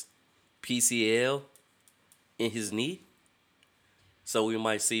his PCL in his knee. So we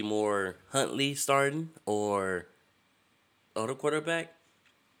might see more Huntley starting or other quarterback.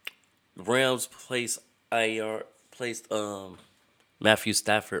 The Rams placed Matthew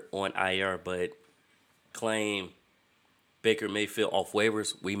Stafford on IR, but claim Baker Mayfield off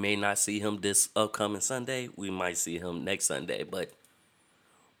waivers. We may not see him this upcoming Sunday. We might see him next Sunday, but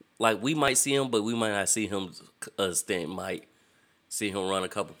we might see him, but we might not see him. Might see him run a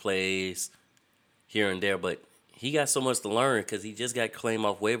couple plays here and there, but he got so much to learn because he just got claimed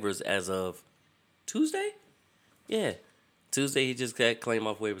off waivers as of Tuesday? Yeah. Tuesday he just got claimed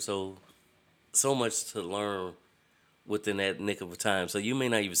off waivers, so much to learn within that nick of a time. So you may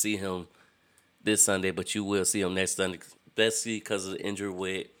not even see him this Sunday, but you will see him next Sunday, especially because of the injury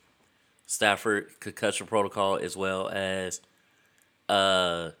with Stafford concussion protocol as well as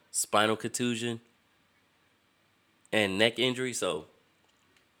spinal contusion and neck injury. So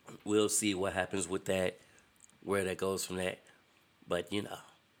we'll see what happens with that, where that goes from that. But,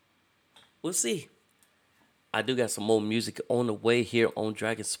 we'll see. I do got some more music on the way here on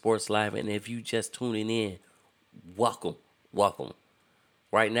Dragon Sports Live. And if you just tuning in, welcome.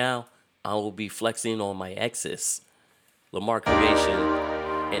 Right now, I will be flexing on my exes, Lamar Creation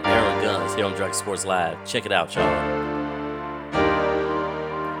and Aaron Guns here on Dragon Sports Live. Check it out, y'all.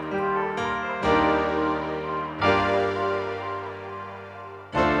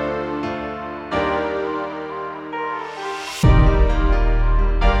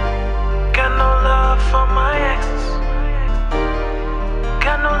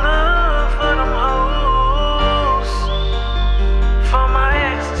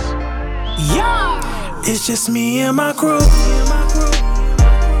 It's just me and my crew,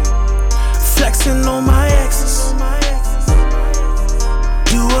 flexing on my exes.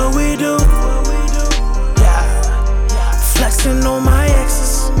 Do what we do, yeah. Flexing on my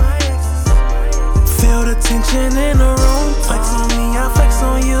exes. Feel the tension in the room. Flex on me, I flex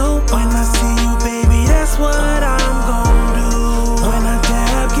on you. When I see you, baby, that's what I'm gon' do. When I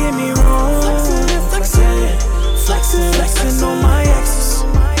dab, give me room. Flexing on my exes.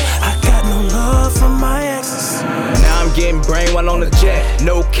 I got no love for my exes. Now I'm getting brain while on the jet.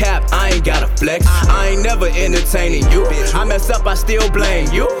 No cap, I ain't gotta flex. I ain't never entertaining you. I mess up, I still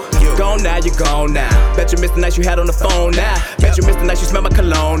blame you. Gone now, you gone now. Bet you missed the night you had on the phone now. Bet you missed the night you smell my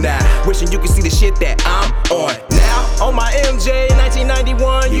cologne now. Wishing you could see the shit that I'm on now. On my MJ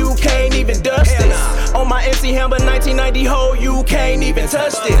 1991, you can't even dust this. On my MC Hammer 1990 ho, you can't even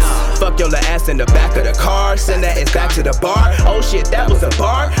touch this. Fuck your little ass in the back of the car. Send that ass back to the bar. Oh shit, that was a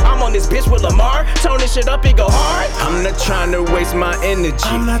bar. I'm on this bitch with Lamar. Turn this shit up, it go hard. I'm not trying to waste my energy.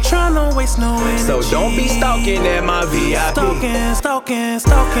 I'm not trying to waste no energy. So don't be stalking at my VIP. Stalking.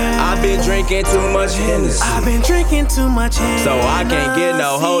 I've been drinking too much Hennessy. I've been drinking too much Hennessy. So I can't get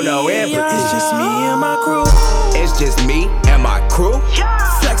no hoe, no empathy. It's just me and my crew. It's just me and my crew.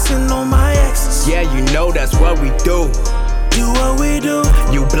 Flexing on my exes. Yeah, you know that's what we do. Do what we do.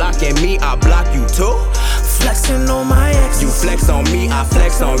 You blocking me, I block you too. Flexing on my exes. You flex on me, I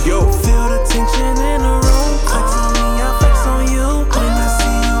flex on you. Feel the tension in the room. Flex on me, I flex on you. When I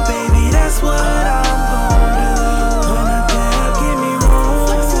see you, baby, that's what I'm gon' do. When I dab, give me room.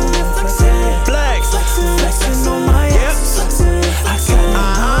 Flexing on my exes. I got no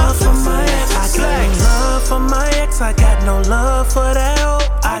love for my ex. I got no love for my ex. I got no love for that hoe.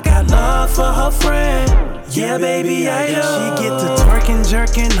 I got love for her friend. Yeah, baby, I love. She get to twerking,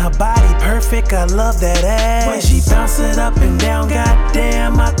 jerking, her body perfect. I love that ass. When she bounce it up and down,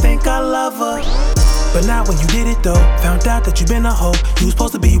 goddamn, I think I love her. But not when you did it though. Found out that you been a hoe. You was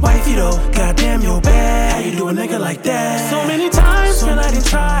supposed to be wifey though. Goddamn, you're bad. How you do a nigga like that? So many times, girl, I done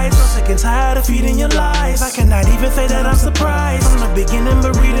tried. So sick and tired of feeding your lies. I cannot even say that I'm surprised. From the beginning,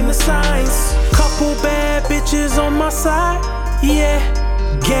 but reading the signs. Couple bad bitches on my side. Yeah.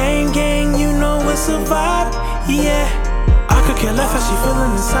 Gang, you know it's a vibe. Yeah. I could care less how she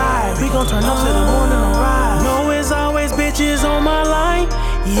feeling inside. We gon' turn up to the morning and ride. No, it's always bitches on my line.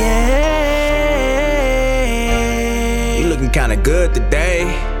 Yeah. You looking kinda good today.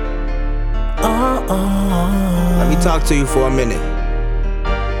 Let me talk to you for a minute.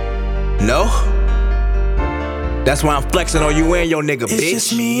 No? That's why I'm flexing on you and your nigga, bitch. It's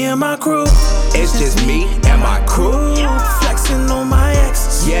just me and my crew. It's just me and my crew. Flexing on my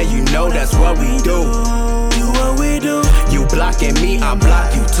exes. Yeah, you know that's what we do. Do what we do. You blocking me, I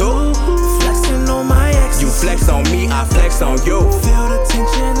block you too. Flexing on my exes. You flex on me, I flex on you. Feel the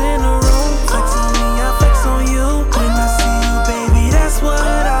tension in the room. Flex on me, I flex on you. When I see you, baby, that's what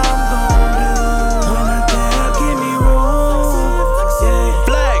I'm gon' do. When I dab, give me room.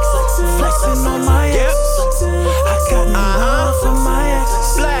 Flexing on my exes. I got no love for my exes.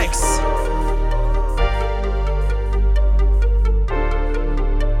 Flex.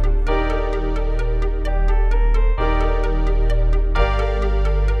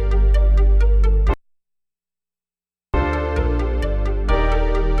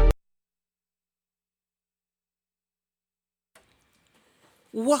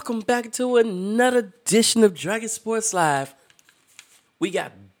 Welcome back to another edition of Dragon Sports Live. We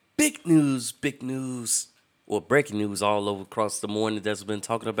got big news. breaking news all over across the morning that's been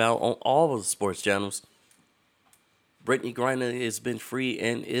talking about on all of the sports channels. Brittany Griner has been free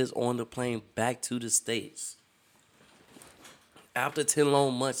and is on the plane back to the States. After 10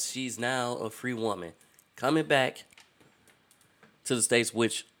 long months, she's now a free woman. Coming back to the States,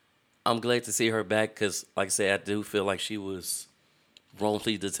 which I'm glad to see her back because, like I said, I do feel like she was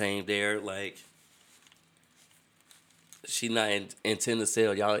wrongfully detained there. Like, she not intend to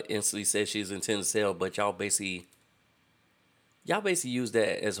sell. Y'all instantly said she's intending to sell, but y'all basically use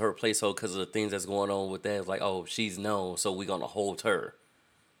that as her placeholder because of the things that's going on with that. It's like, oh, she's known, so we're going to hold her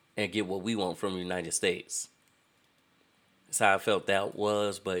and get what we want from the United States. That's how I felt that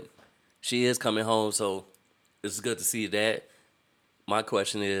was, but she is coming home, so it's good to see that. My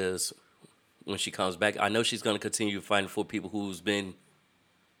question is, when she comes back, I know she's going to continue fighting for people who's been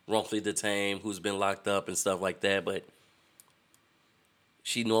wrongfully detained, who's been locked up and stuff like that, but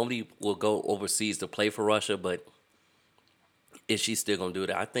she normally will go overseas to play for Russia, but is she still going to do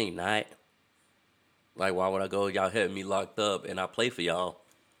that? I think not. Like, why would I go? Y'all had me locked up and I play for y'all.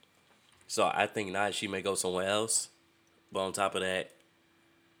 So I think not. She may go somewhere else. But on top of that,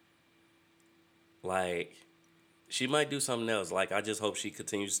 like, she might do something else. Like, I just hope she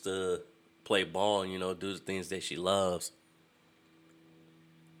continues to play ball and, do the things that she loves.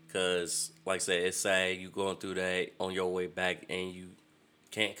 Because, like I said, it's sad you going through that on your way back and you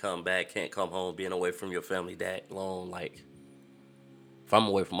can't come back, can't come home, being away from your family that long. Like, if I'm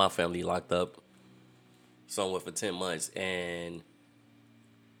away from my family locked up somewhere for 10 months and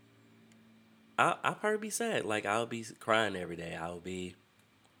I'll probably be sad. Like, I'll be crying every day. I'll be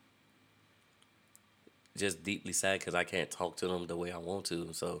just deeply sad because I can't talk to them the way I want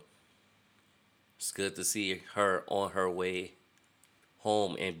to. So it's good to see her on her way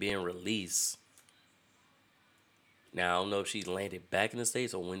home and being released. Now, I don't know if she landed back in the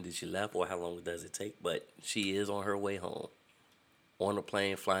States or when did she left or how long does it take, but she is on her way home. On a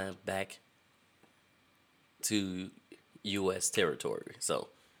plane flying back to U.S. territory. So,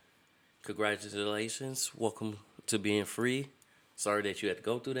 congratulations. Welcome to being free. Sorry that you had to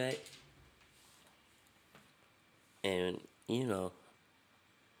go through that. And,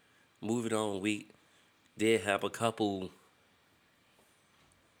 moving on, we did have a couple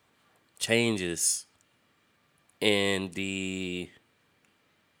changes in the...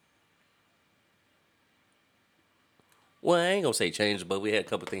 Well, I ain't gonna say changes, but we had a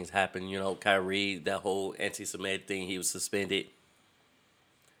couple things happen. Kyrie, that whole anti-Semitic thing, he was suspended.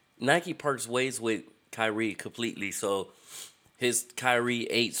 Nike parts ways with Kyrie completely. So his Kyrie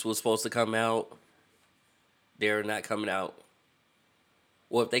 8s was supposed to come out. They're not coming out.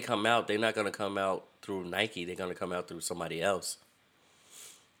 Well, if they come out, they're not going to come out through Nike. They're going to come out through somebody else.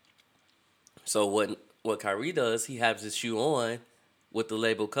 So what Kyrie does, he has his shoe on with the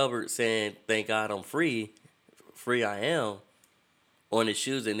label covered saying, "Thank God I'm free. Free I am," on his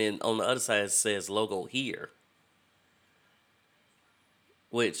shoes. And then on the other side it says logo here.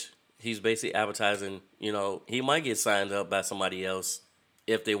 Which he's basically advertising, he might get signed up by somebody else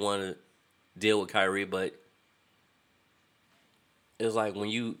if they want to deal with Kyrie, but it's like when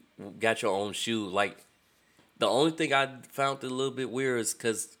you got your own shoe, like the only thing I found a little bit weird is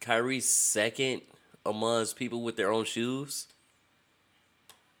because Kyrie's second amongst people with their own shoes.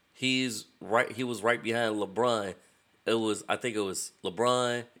 He was right behind LeBron. I think it was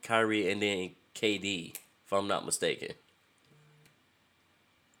LeBron, Kyrie, and then KD, if I'm not mistaken.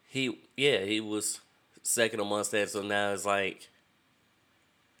 He was second amongst that, so now it's like,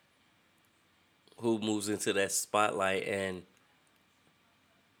 who moves into that spotlight, and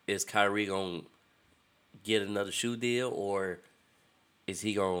is Kyrie going to get another shoe deal, or is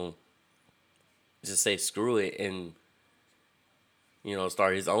he going to just say screw it and,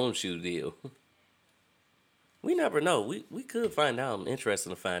 start his own shoe deal? We never know. We could find out. I'm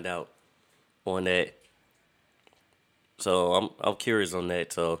interested to find out on that. So I'm curious on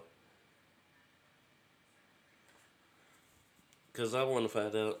that. So, because I want to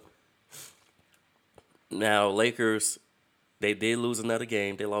find out. Now, Lakers, they did lose another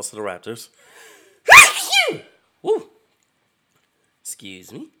game. They lost to the Raptors. Woo!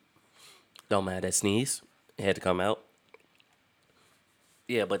 Excuse me. Don't mind that sneeze. It had to come out.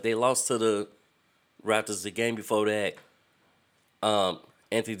 Yeah, but they lost to the Raptors the game before that.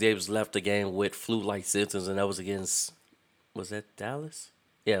 Anthony Davis left the game with flu-like symptoms, and that was against, was that Dallas?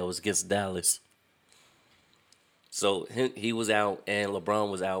 Yeah, it was against Dallas. So he was out, and LeBron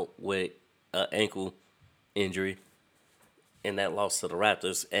was out with an ankle injury, and that lost to the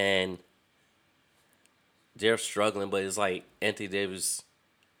Raptors. And they're struggling, but it's like Anthony Davis,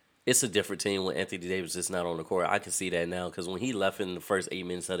 it's a different team when Anthony Davis is not on the court. I can see that now, because when he left in the first 8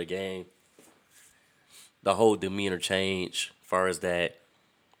 minutes of the game, the whole demeanor changed as far as that.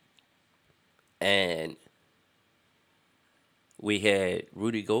 And we had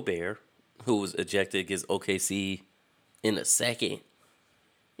Rudy Gobert, who was ejected against OKC in the second.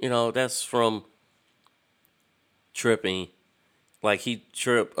 You know, that's from tripping. Like, he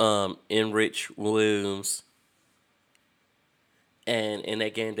tripped Enrich Williams. And in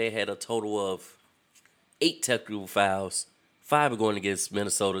that game, they had a total of 8 technical fouls. 5 going against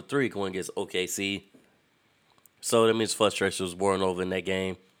Minnesota, 3 going against OKC. So that means frustration was born over in that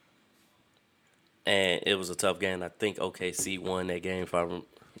game. And it was a tough game. I think OKC won that game, if I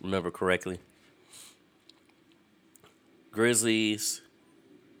remember correctly. Grizzlies.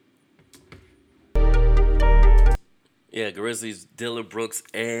 Yeah, Grizzlies, Dillon Brooks,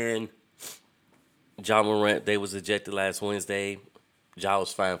 and Ja Morant, they was ejected last Wednesday. Ja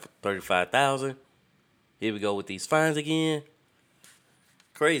was fined for $35,000. Here we go with these fines again.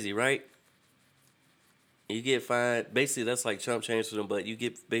 Crazy, right? You get fined. Basically, that's like chump change for them, but you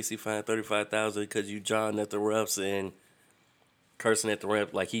get basically fined $35,000 because you jawing at the refs and cursing at the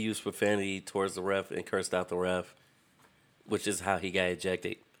ref. Like, he used profanity towards the ref and cursed out the ref, which is how he got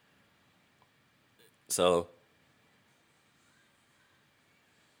ejected. So,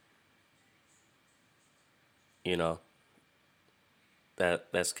 you know,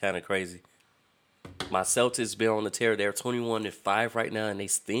 that's kind of crazy. My Celtics been on the tear. They're 21-5 right now, and they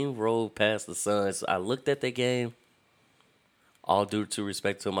steamrolled past the Suns. I looked at that game, all due to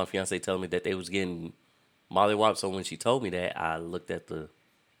respect to my fiance telling me that they was getting mollywopped. So when she told me that, I looked at the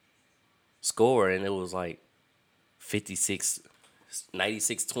score, and it was like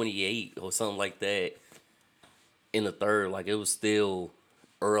 96-28 or something like that in the third. Like, it was still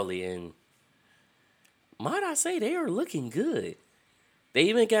early, and might I say they are looking good. They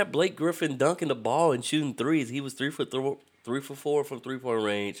even got Blake Griffin dunking the ball and shooting threes. He was 3 for 4 from 3-point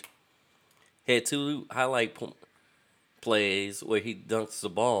range. Had 2 highlight plays where he dunks the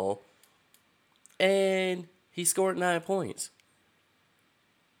ball. And he scored 9 points.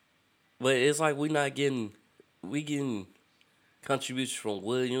 But it's like we getting contributions from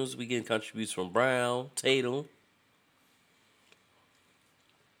Williams. We getting contributions from Brown, Tatum,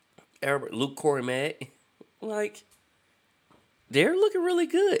 Luke Cormack. Like, they're looking really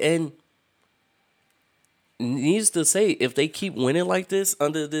good. And needs to say, if they keep winning like this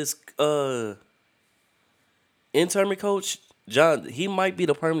under this interim coach, John, he might be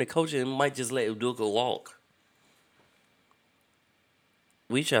the permanent coach and might just let Udoka walk.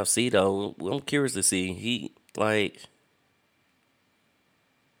 We shall see, though. I'm curious to see.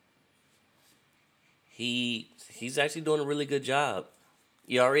 He's actually doing a really good job.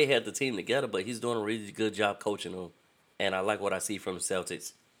 He already had the team together, but he's doing a really good job coaching them. And I like what I see from the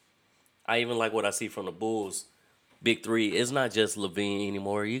Celtics. I even like what I see from the Bulls. Big three. It's not just LaVine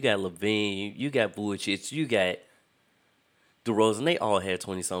anymore. You got LaVine. You got Vucic. You got DeRozan. They all had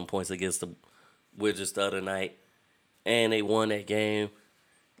 20-something points against the Wizards the other night. And they won that game.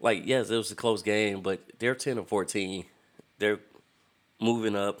 Like, yes, it was a close game, but they're 10-14. They're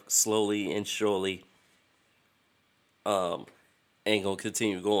moving up slowly and surely. And going to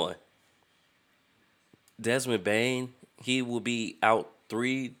continue going. Desmond Bane, he will be out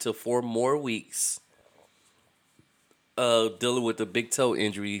 3 to 4 more weeks. Dealing with the big toe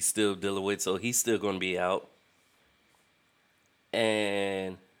injury he's still dealing with, so he's still going to be out.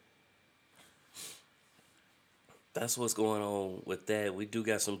 And that's what's going on with that. We do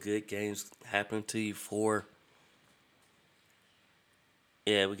got some good games happening to you for.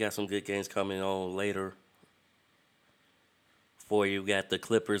 Yeah, we got some good games coming on later for you. We got the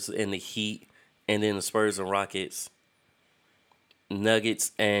Clippers and the Heat. And then the Spurs and Rockets,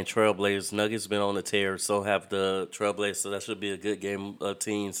 Nuggets and Trailblazers. Nuggets been on the tear, so have the Trailblazers. So that should be a good game of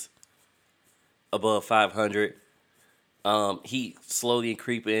teams above 500. Heat slowly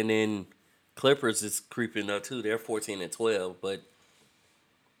creeping, and Clippers is creeping up too. They're 14-12. But as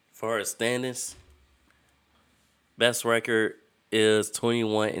far as standings, best record is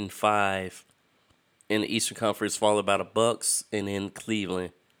 21-5 in the Eastern Conference, followed by the Bucks and then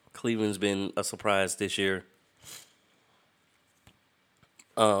Cleveland. Cleveland's been a surprise this year.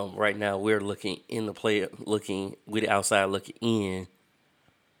 Right now, we're looking with the outside looking in,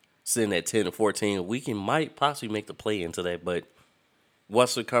 sitting at 10-14. We might possibly make the play in today, but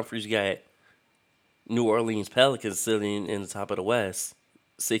Western Conference, you got New Orleans Pelicans sitting in the top of the West,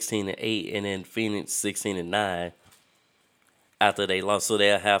 16-8, and then Phoenix 16-9 after they lost. So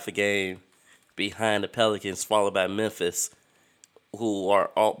they're half a game behind the Pelicans, followed by Memphis, who are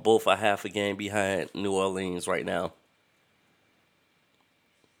both a half a game behind New Orleans right now.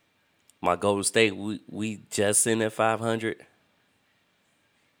 My Golden State, we just in at 500.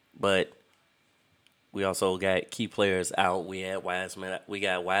 But We also got key players out. We had Wiseman. We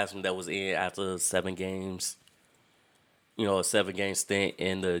got Wiseman that was in after 7 games. A 7-game stint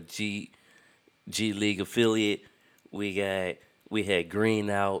in the G League affiliate. We had Green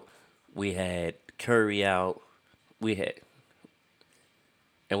out. We had Curry out.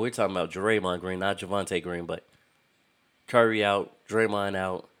 And we're talking about Draymond Green, not Javonte Green, but Curry out, Draymond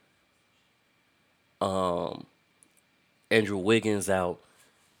out, Andrew Wiggins out.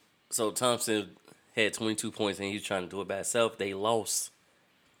 So Thompson had 22 points and he was trying to do it by himself. They lost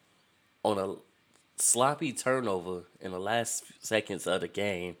on a sloppy turnover in the last seconds of the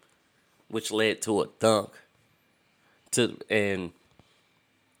game, which led to a dunk. And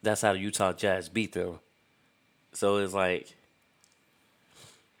that's how the Utah Jazz beat them. So it's like,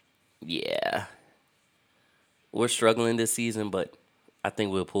 yeah, we're struggling this season, but I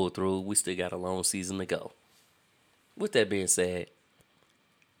think we'll pull through. We still got a long season to go. With that being said,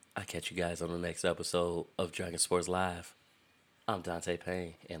 I'll catch you guys on the next episode of Dragon Sports Live. I'm Dante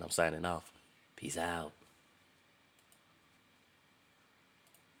Payne, and I'm signing off. Peace out.